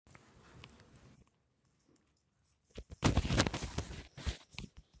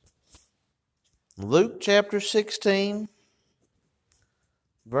Luke chapter 16,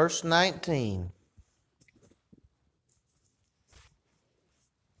 verse 19.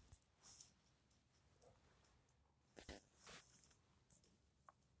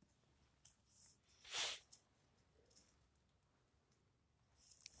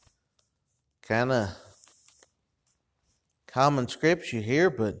 Kind of common scripture here,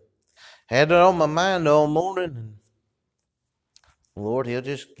 but had it on my mind all morning. And Lord, He'll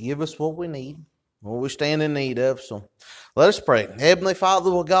just give us what we need, what we stand in need of. So let us pray. Heavenly Father,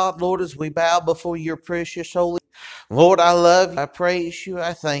 Lord God, Lord, as we bow before your precious holy, Lord, I love you, I praise you,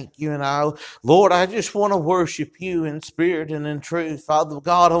 I thank you, and Lord, I just want to worship you in spirit and in truth. Father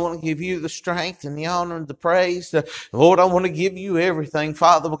God, I want to give you the strength and the honor and the praise. Lord, I want to give you everything,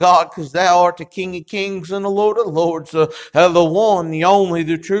 Father God, because thou art the King of kings and the Lord of lords, the one, the only,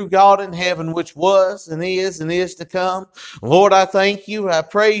 the true God in heaven, which was and is to come. Lord, I thank you, I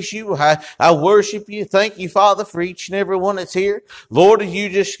praise you, I worship you. Thank you, Father, for each and every one that's here. Lord, you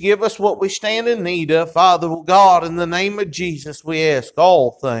just give us what we stand in need of, Father God, in the name of Jesus, we ask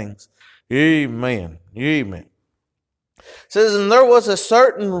all things. Amen. Amen. It says, and there was a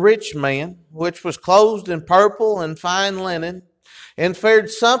certain rich man, which was clothed in purple and fine linen, and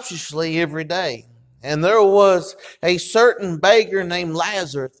fared sumptuously every day. And there was a certain beggar named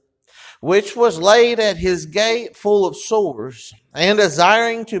Lazarus, which was laid at his gate full of sores, and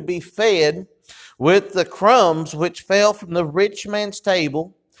desiring to be fed with the crumbs which fell from the rich man's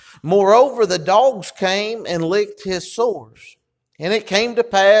table. Moreover, the dogs came and licked his sores. And it came to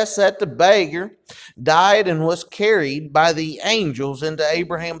pass that the beggar died and was carried by the angels into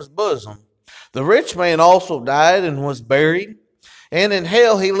Abraham's bosom. The rich man also died and was buried. And in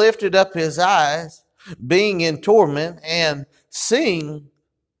hell he lifted up his eyes, being in torment, and seeing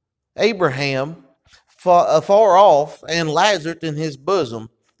Abraham afar off, and Lazarus in his bosom.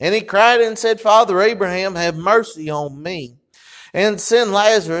 And he cried and said, Father Abraham, have mercy on me, and send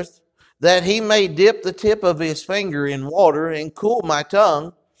Lazarus, that he may dip the tip of his finger in water, and cool my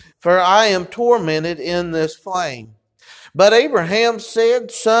tongue, for I am tormented in this flame. But Abraham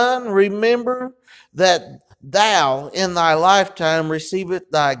said, Son, remember that thou in thy lifetime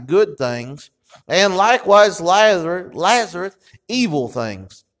receivest thy good things, and likewise Lazarus evil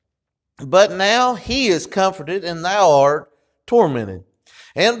things. But now he is comforted, and thou art tormented.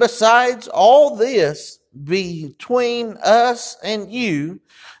 And besides all this, between us and you,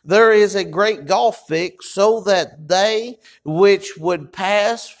 there is a great gulf fixed, so that they which would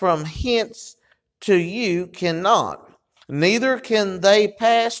pass from hence to you cannot, neither can they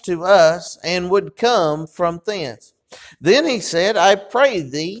pass to us, and would come from thence. Then he said, I pray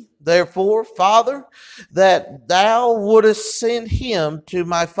thee, therefore, Father, that thou wouldest send him to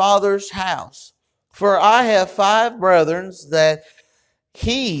my father's house. For I have 5 brethren, that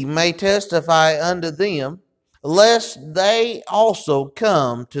he may testify unto them, lest they also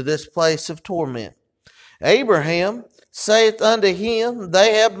come to this place of torment. Abraham saith unto him,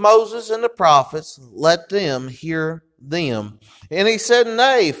 They have Moses and the prophets, let them hear them. And he said,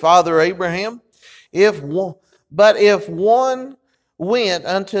 Nay, Father Abraham, if one went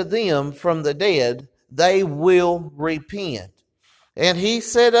unto them from the dead, they will repent. And he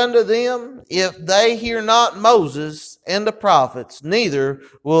said unto them, If they hear not Moses and the prophets, neither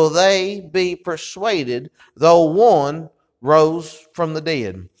will they be persuaded, though one rose from the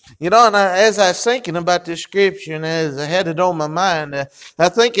dead. You know, and as I was thinking about this scripture, and as I had it on my mind, I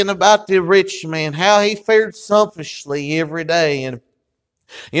thinking about the rich man, how he fared sumptuously every day. And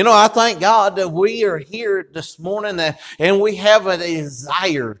you know, I thank God that we are here this morning, and we have a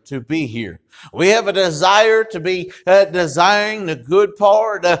desire to be here. We have a desire to be desiring the good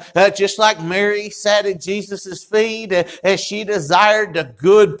part, just like Mary sat at Jesus' feet as she desired the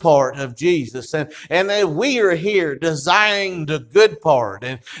good part of Jesus. And we are here desiring the good part.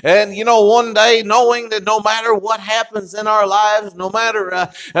 And you know, one day knowing that no matter what happens in our lives, no matter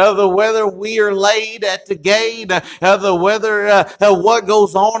whether we are laid at the gate, whether what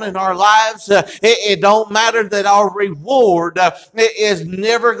goes on in our lives, it don't matter that our reward is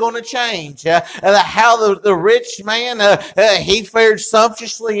never going to change. How the rich man, he fared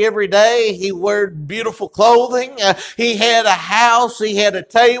sumptuously every day. He wore beautiful clothing. He had a house. He had a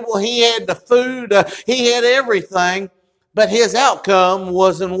table. He had the food. He had everything. But his outcome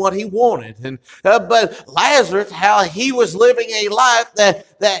wasn't what he wanted. But Lazarus, how he was living a life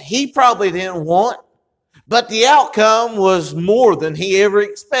that he probably didn't want. But the outcome was more than he ever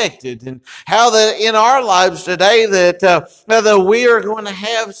expected. And how that in our lives today that we are going to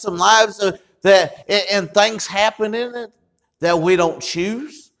have some lives and things happen in it that we don't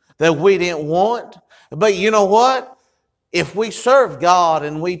choose, that we didn't want. But you know what? if we serve God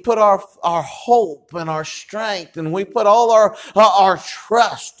and we put our hope and our strength and we put all our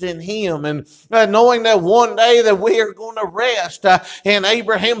trust in Him, and knowing that one day that we are going to rest in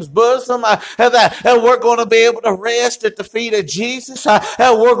Abraham's bosom, that we're going to be able to rest at the feet of Jesus,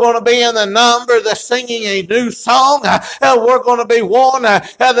 we're going to be in the number that's singing a new song, we're going to be one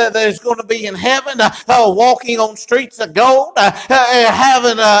that is going to be in heaven, walking on streets of gold,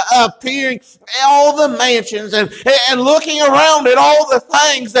 having appearing all the mansions and looking around at all the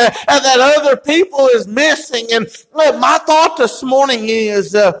things that other people is missing. And my thought this morning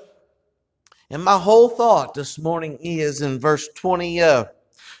is, and my whole thought this morning is in verse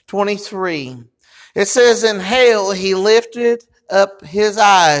 23. It says, in hell he lifted up his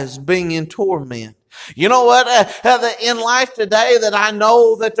eyes, being in torment. You know what? In life today, that I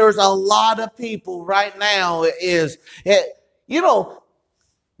know that there's a lot of people right now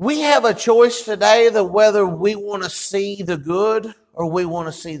we have a choice today that whether we want to see the good or we want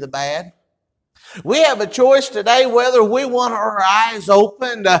to see the bad. We have a choice today whether we want our eyes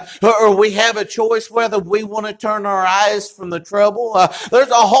opened or we have a choice whether we want to turn our eyes from the trouble. There's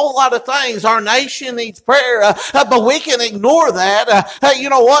a whole lot of things. Our nation needs prayer, but we can ignore that. You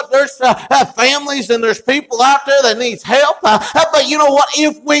know what? There's families and there's people out there that needs help. But you know what?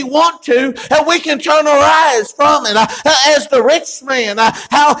 If we want to, we can turn our eyes from it. As the rich man,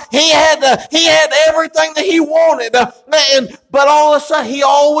 how he had everything that he wanted, but all of a sudden he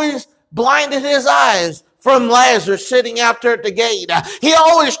always blinded his eyes from Lazarus sitting out there at the gate. He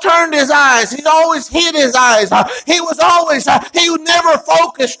always turned his eyes. He always hid his eyes. He never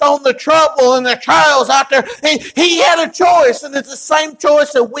focused on the trouble and the trials out there. He had a choice, and it's the same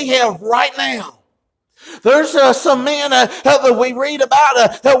choice that we have right now. There's some men that we read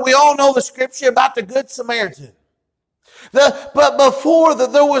about, that we all know the scripture about the Good Samaritan. But before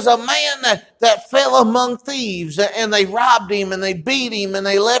that, there was a man that fell among thieves, and they robbed him and they beat him and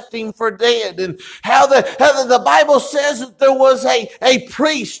they left him for dead. And how the Bible says that there was a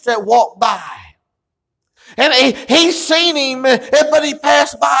priest that walked by. And he seen him, but he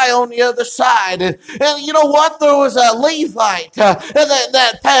passed by on the other side. And you know what? There was a Levite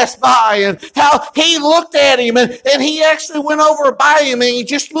that passed by, and how he looked at him, and he actually went over by him, and he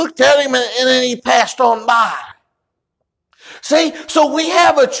just looked at him, and then he passed on by. See, so we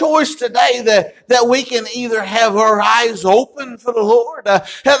have a choice today that we can either have our eyes open for the Lord. I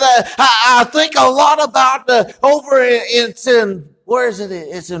think a lot about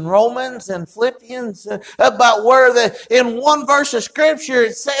it's in Romans and Philippians, about where in one verse of Scripture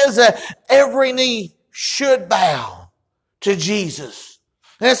it says that every knee should bow to Jesus.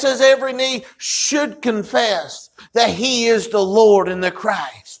 And it says every knee should confess that He is the Lord and the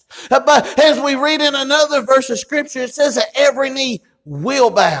Christ. But as we read in another verse of Scripture, it says that every knee will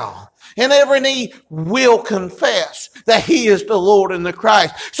bow and every knee will confess that He is the Lord and the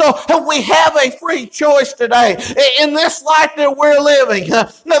Christ. So we have a free choice today in this life that we're living,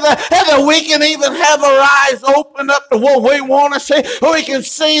 that we can even have our eyes open up to what we want to see. We can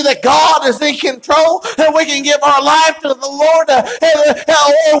see that God is in control, and we can give our life to the Lord,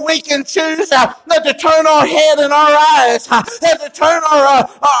 or we can choose to turn our head and our eyes, to turn our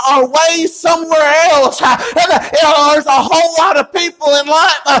ways somewhere else. There's a whole lot of people in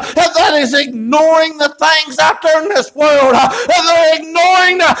life that is ignoring the things out there in this world. They're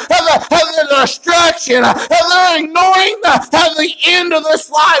ignoring the destruction. They're ignoring the end of this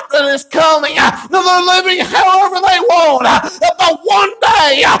life that is coming. They're living however they want. But one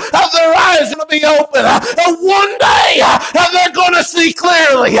day, their eyes are going to be open. One day, they're going to see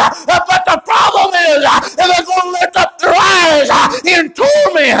clearly. But the problem is, they're going to lift up their eyes in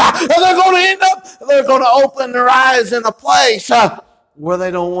torment. They're going to open their eyes in a place where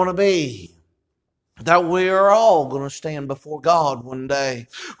they don't want to be. That we are all going to stand before God one day.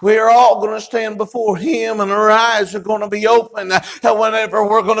 We are all going to stand before Him, and our eyes are going to be open whenever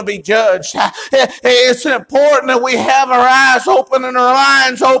we're going to be judged. It's important that we have our eyes open and our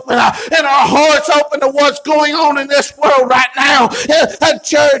minds open and our hearts open to what's going on in this world right now.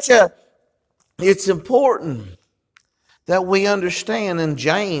 Church, it's important that we understand in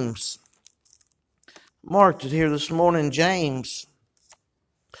James. Marked it here this morning, James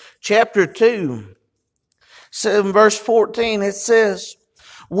chapter 2. In verse 14 it says,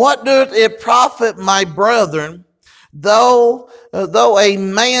 "What doth it profit, my brethren, though a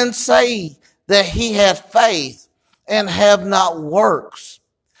man say that he hath faith and have not works?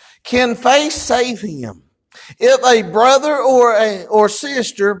 Can faith save him? If a brother or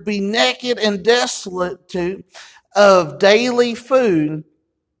sister be naked and desolate of daily food,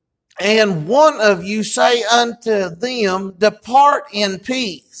 and one of you say unto them, Depart in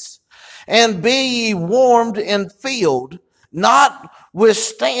peace, and be ye warmed and filled,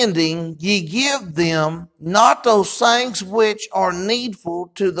 Notwithstanding, ye give them not those things which are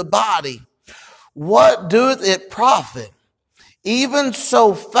needful to the body. What doeth it profit? Even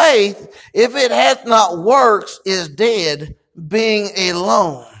so faith, if it hath not works, is dead, being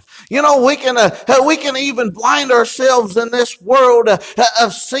alone. You know, we can even blind ourselves in this world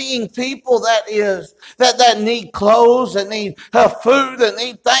of seeing people that need clothes, that need food, that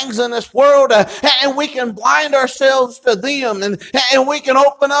need things in this world, and we can blind ourselves to them, and we can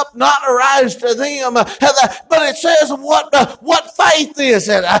open up not our eyes to them. But it says what faith is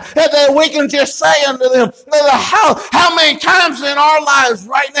it? That we can just say unto them, how many times in our lives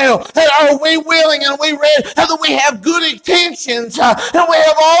right now are we willing and we ready, that we have good intentions, and we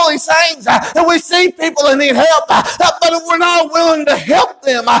have all these things, and we see people that need help, but if we're not willing to help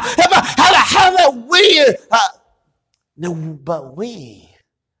them, how that we, but we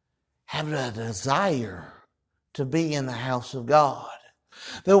have a desire to be in the house of God,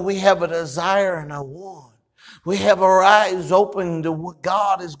 that we have a desire and a want. We have our eyes open to what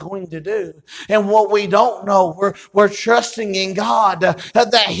God is going to do. And what we don't know, we're trusting in God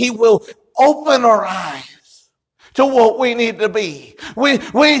that He will open our eyes to what we need to be. We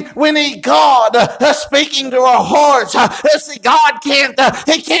need God speaking to our hearts. See, God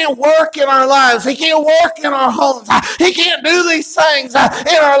He can't work in our lives. He can't work in our homes. He can't do these things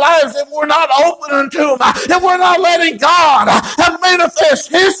in our lives if we're not open unto Him. If we're not letting God manifest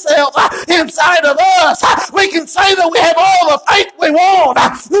Himself inside of us. We can say that we have all the faith we want.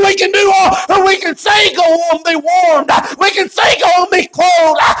 We can do all, we can say go on be warmed. We can say go on be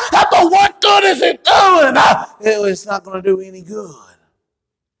clothed. But what good is it doing? It's not going to do any good.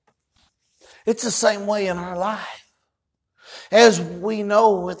 It's the same way in our life. As we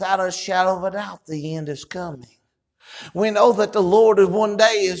know without a shadow of a doubt, the end is coming. We know that the Lord one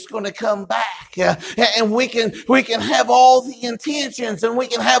day is going to come back, and we can have all the intentions and we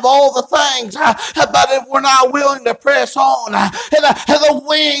can have all the things, but if we're not willing to press on, and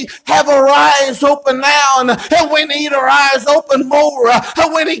we have our eyes open now, and we need our eyes open more.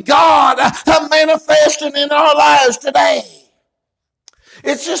 We need God manifesting in our lives today.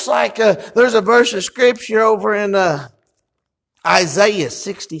 It's just like there's a verse of scripture over in Isaiah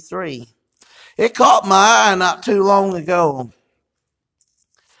 63. It caught my eye not too long ago.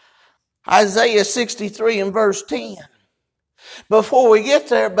 Isaiah 63 and verse 10. Before we get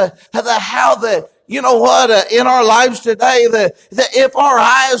there, but how that, you know what, in our lives today, that if our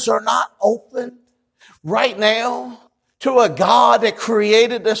eyes are not open right now to a God that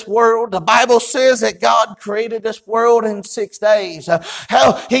created this world. The Bible says that God created this world in 6 days.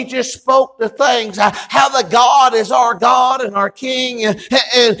 How He just spoke the things. How the God is our God and our King. And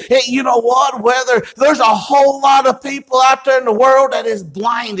you know what? Whether there's a whole lot of people out there in the world that is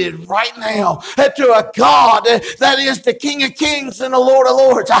blinded right now to a God that is the King of Kings and the Lord of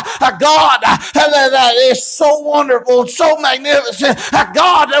Lords. A God that is so wonderful and so magnificent. A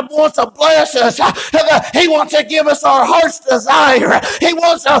God that wants to bless us. He wants to give us our heart's desire. He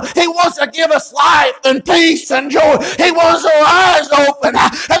wants to give us life and peace and joy. He wants our eyes open and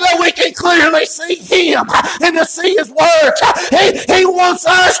that we can clearly see Him and to see His works. He wants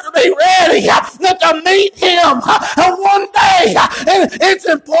us to be ready to meet Him one day. And it's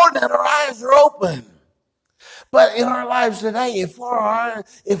important that our eyes are open. But in our lives today, if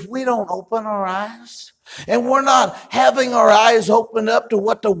we don't open our eyes, and we're not having our eyes opened up to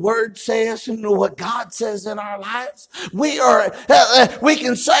what the Word says and to what God says in our lives, we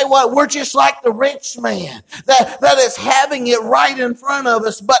can say, well, we're just like the rich man that is having it right in front of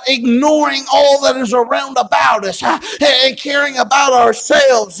us, but ignoring all that is around about us and caring about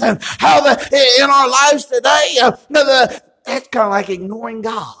ourselves, and how in our lives today, that's kind of like ignoring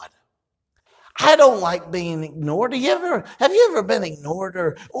God. I don't like being ignored. Have you ever been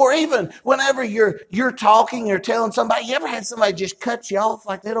ignored, or even whenever you're talking or telling somebody, you ever had somebody just cut you off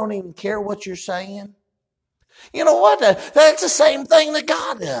like they don't even care what you're saying? You know what? That's the same thing that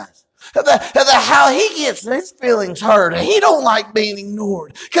God does. How He gets His feelings hurt. He don't like being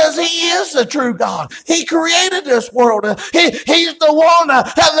ignored because He is the true God. He created this world. He's the one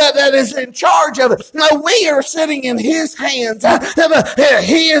that is in charge of it. Now we are sitting in His hands.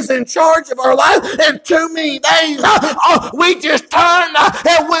 He is in charge of our life. And too many days we just turn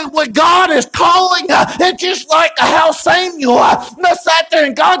when God is calling. It's just like how Samuel sat there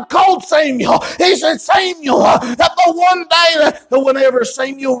and God called Samuel. He said, Samuel. But one day, whenever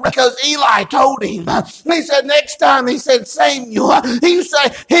Samuel, because Eli told him, he said, next time, he said, Samuel, he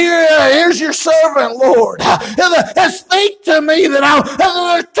said, here's your servant, Lord. And speak to me that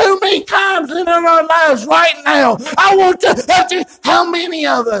there's too many times in our lives right now. I want to, how many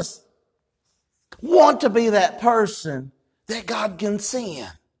of us want to be that person that God can sin.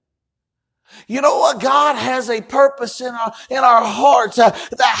 You know what? God has a purpose in our hearts.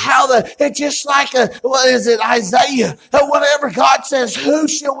 It's just like what is it, Isaiah? Whenever God says, "Who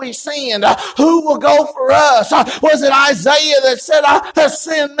shall we send? Who will go for us?" Was it Isaiah that said,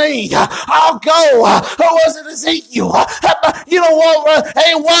 "Send me? I'll go"? Or was it Ezekiel? You know what?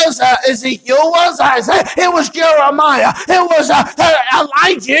 It was Ezekiel. It was Isaiah. It was Jeremiah. It was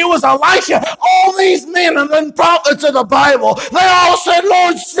Elijah. It was Elisha. All these men and prophets of the Bible, they all said,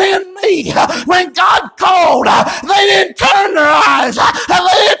 "Lord, send me." When God called, they didn't turn their eyes, they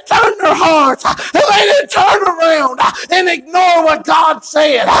didn't turn their hearts, they didn't turn around and ignore what God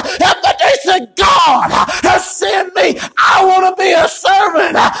said. But they said, "God, send me. I want to be a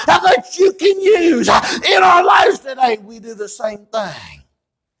servant that you can use." In our lives today, we do the same thing.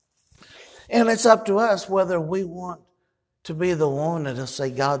 And it's up to us whether we want to be the one that'll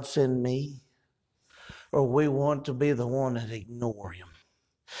say, "God, send me," or we want to be the one that ignore Him.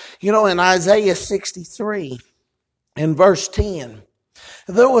 You know, in Isaiah 63, in verse 10,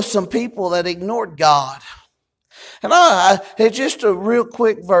 there was some people that ignored God. And it's just a real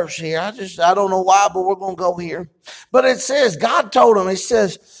quick verse here. I don't know why, but we're going to go here. But it says, God told them, He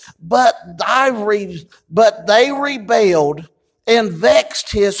says, but they rebelled and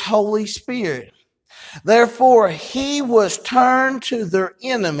vexed His Holy Spirit. Therefore, He was turned to their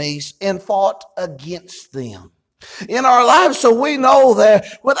enemies and fought against them. In our lives, so we know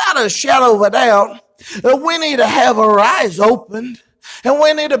that without a shadow of a doubt, we need to have our eyes opened. And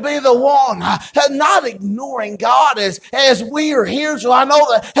we need to be the one not ignoring God as we are here. So I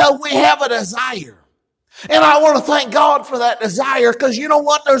know that we have a desire. And I want to thank God for that desire, because you know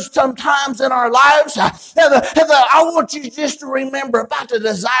what? There's some times in our lives, I want you just to remember about the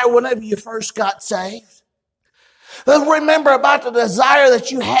desire whenever you first got saved. Remember about the desire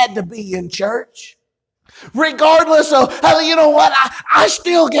that you had to be in church. Regardless of, you know what, I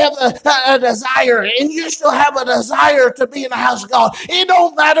still have a desire, and you still have a desire to be in the house of God. It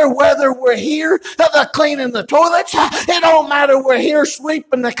don't matter whether we're here cleaning the toilets. It don't matter we're here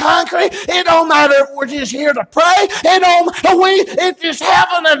sweeping the concrete. It don't matter if we're just here to pray. It's just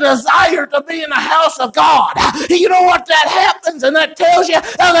having a desire to be in the house of God. You know what that happens, and that tells you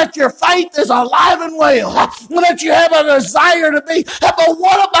that your faith is alive and well, that you have a desire to be. But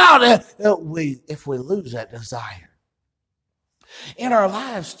what about it if we lose that desire? In our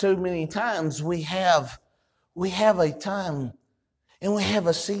lives, too many times we have a time and we have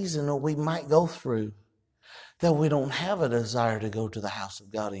a season that we might go through that we don't have a desire to go to the house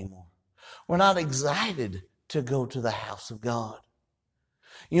of God anymore. We're not excited to go to the house of God.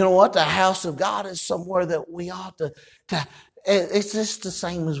 You know what? The house of God is somewhere that we ought to it's just the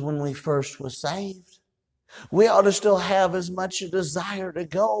same as when we first were saved. We ought to still have as much a desire to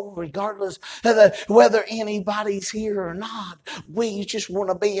go, regardless of whether anybody's here or not. We just want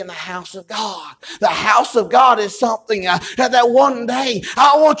to be in the house of God. The house of God is something that one day,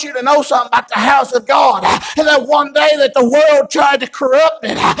 I want you to know something about the house of God. That one day that the world tried to corrupt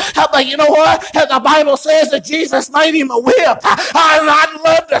it. But you know what? The Bible says that Jesus made him a whip. I'd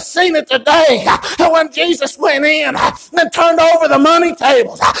love to have seen it today. When Jesus went in and turned over the money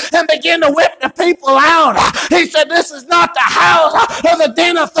tables and began to whip the people out. He said, "This is not the house of the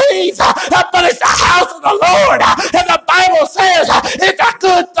den of thieves, but it's the house of the Lord." And the Bible says it's a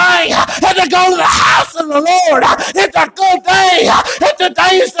good thing to go to the house of the Lord. It's a good day.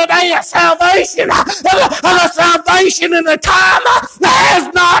 Today is the day of salvation. The salvation in the time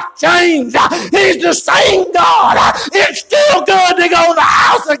has not changed. He's the same God. It's still good to go to the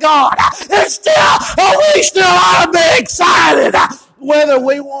house of God. We still ought to be excited. Whether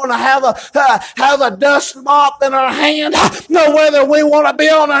we want to have a dust mop in our hand, or whether we want to be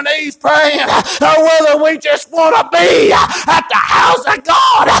on our knees praying, or whether we just want to be at the house of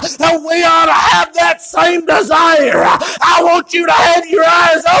God, we ought to have that same desire. I want you to have your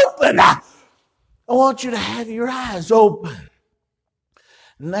eyes open. I want you to have your eyes open.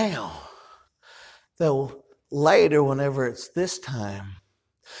 Now, though, later, whenever it's this time,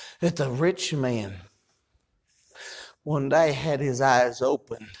 it's a rich man one day had his eyes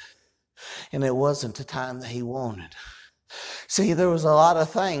opened, and it wasn't the time that he wanted. See, there was a lot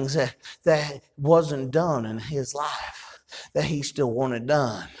of things that wasn't done in his life that he still wanted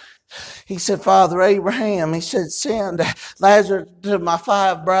done. He said, Father Abraham, he said, send Lazarus to my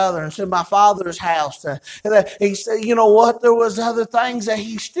 5 brothers, to my father's house. He said, you know what? There was other things that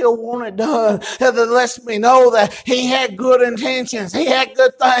he still wanted done that lets me know that he had good intentions. He had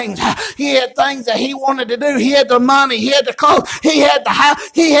good things. He had things that he wanted to do. He had the money. He had the clothes. He had the house.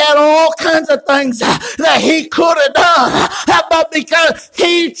 He had all kinds of things that he could have done. But because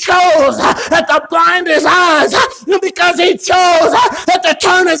he chose to blind his eyes, because he chose to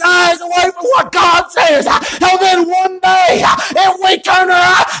turn his eyes away from what God says. And then one day, if we turn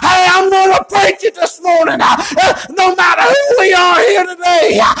around, hey, I'm going to preach it this morning. No matter who we are here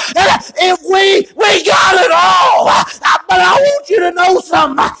today, if we got it all. But I want you to know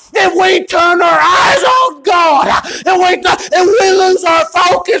something. If we turn our eyes on God, and we lose our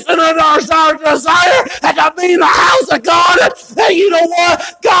focus and our desire to be in the house of God, and you know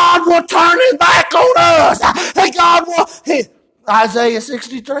what? God will turn his back on us. And God will. Isaiah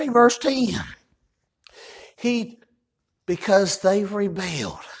 63 verse 10. Because they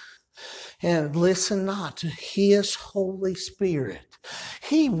rebelled and listened not to his Holy Spirit,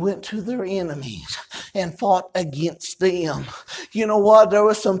 he went to their enemies and fought against them. You know what? There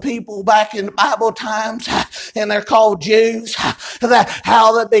were some people back in the Bible times, and they're called Jews,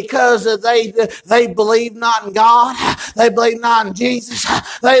 that because they believed not in God, they believed not in Jesus,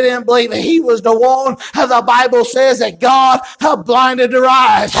 they didn't believe that he was the one. The Bible says that God blinded their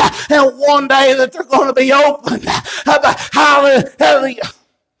eyes, and one day that they're going to be opened. Hallelujah.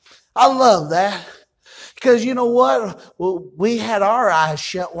 I love that. Because you know what? Well, we had our eyes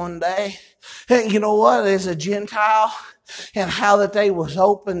shut one day. And you know what? As a Gentile, and how that they was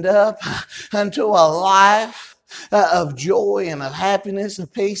opened up unto a life of joy and of happiness,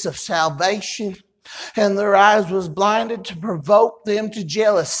 of peace, of salvation. And their eyes was blinded to provoke them to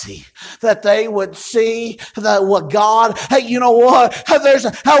jealousy, that they would see that what God, hey, you know what?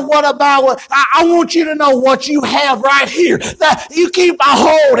 What about what? I want you to know what you have right here, that you keep a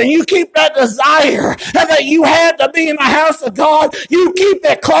hold and you keep that desire, and that you had to be in the house of God. You keep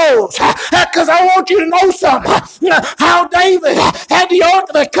it close, because I want you to know something. How David had the Ark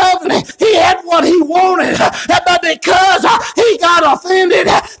of the Covenant, he had what he wanted, but because he got offended,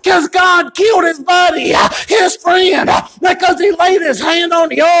 because God killed his buddy, his friend, because he laid his hand on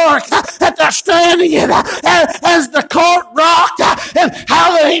the ark at the standing as the cart rocked, and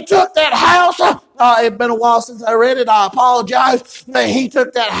how that he took that house. It's been a while since I read it. I apologize. He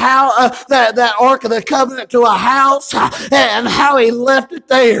took that house, that Ark of the Covenant to a house, and how he left it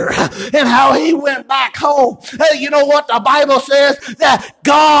there, and how he went back home. You know what the Bible says? That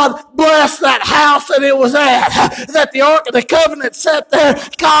God blessed that house that it was at. That the Ark of the Covenant sat there.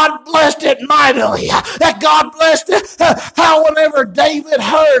 God blessed it mightily. That God blessed it. How whenever David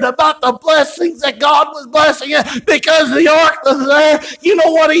heard about the blessings that God was blessing it because the Ark was there, you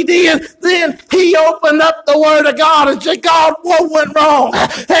know what he did? Then he opened up the Word of God and said, God, what went wrong?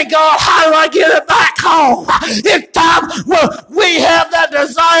 And God, how do I get it back home? It's time we have that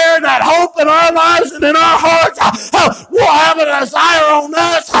desire, that hope in our lives and in our hearts. We'll have a desire on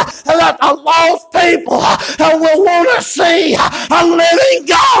us that the lost people will want to see a living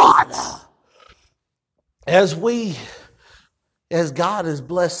God. As God is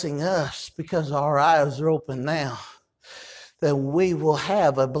blessing us because our eyes are open now, that we will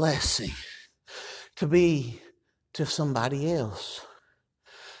have a blessing to be to somebody else.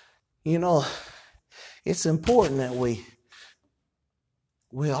 You know, it's important that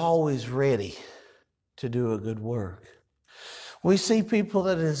we're always ready to do a good work. We see people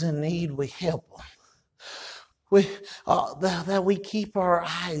that is in need, we help them. That we keep our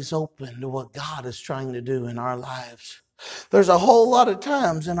eyes open to what God is trying to do in our lives. There's a whole lot of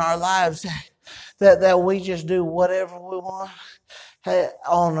times in our lives that we just do whatever we want.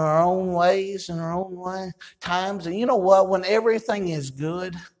 On our own ways and our own way times. And you know what? When everything is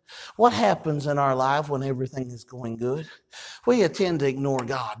good, what happens in our life when everything is going good? We tend to ignore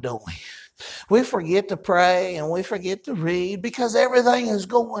God, don't we? We forget to pray and we forget to read because everything is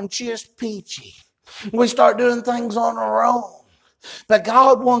going just peachy. We start doing things on our own. But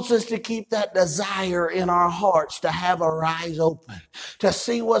God wants us to keep that desire in our hearts, to have our eyes open, to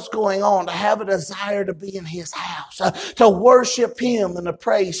see what's going on, to have a desire to be in His house, to worship Him and to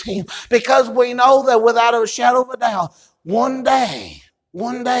praise Him. Because we know that without a shadow of a doubt, one day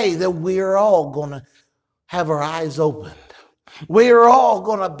that we're all going to have our eyes opened. We're all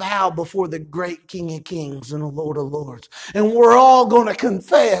going to bow before the great King of Kings and the Lord of Lords. And we're all going to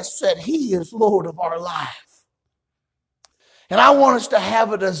confess that He is Lord of our life. And I want us to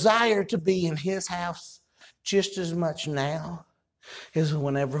have a desire to be in His house just as much now as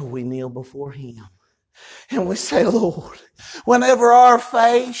whenever we kneel before Him. And we say, Lord, whenever our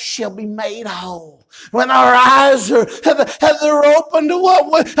faith shall be made whole, when our eyes are they're open to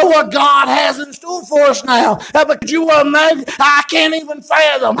what God has in store for us now. But you will imagine, I can't even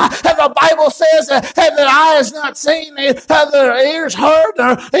fathom. The Bible says that the eye has not seen, the ears heard,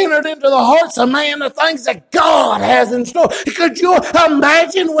 or entered into the hearts of man the things that God has in store. Could you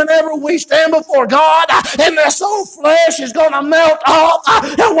imagine whenever we stand before God and this old flesh is going to melt off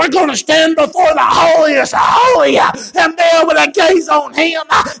and we're going to stand before the holiest of holy and be able to gaze on Him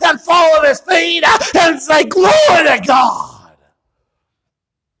and fall at His feet and say, glory to God.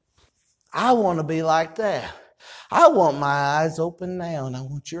 I want to be like that. I want my eyes open now, and I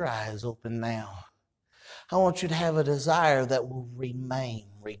want your eyes open now. I want you to have a desire that will remain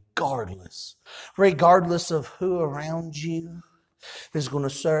regardless of who around you is going to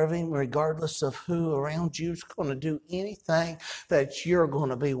serve Him, regardless of who around you is going to do anything, that you're going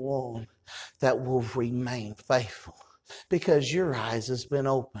to be one that will remain faithful because your eyes has been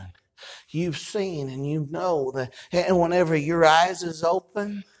opened. You've seen and you know that, and whenever your eyes is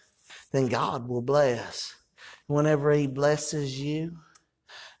open, then God will bless. Whenever He blesses you,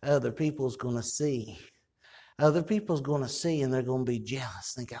 other people's going to see. Other people's going to see and they're going to be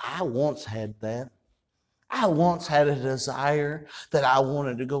jealous, thinking, I once had that. I once had a desire that I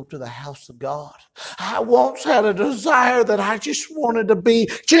wanted to go to the house of God. I once had a desire that I just wanted to be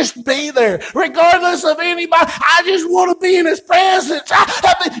there, regardless of anybody. I just want to be in His presence.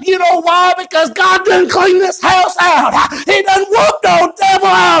 You know why? Because God done clean this house out. He done whooped old devil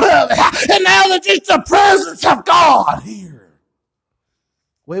out of it. And now there's just the presence of God here.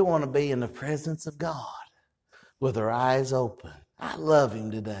 We want to be in the presence of God with our eyes open. I love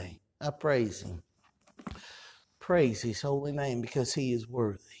Him today. I praise Him. Praise His holy name because He is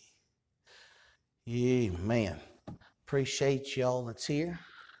worthy. Amen. Appreciate y'all that's here.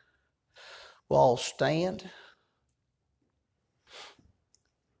 We'll all stand.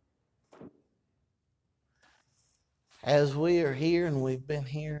 As we are here and we've been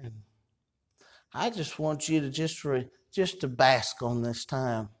here, and I just want you to just to bask on this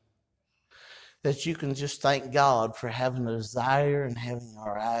time. That you can just thank God for having a desire and having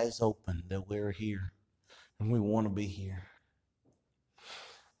our eyes open that we're here and we want to be here.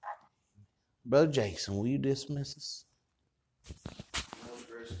 Brother Jason, will you dismiss us?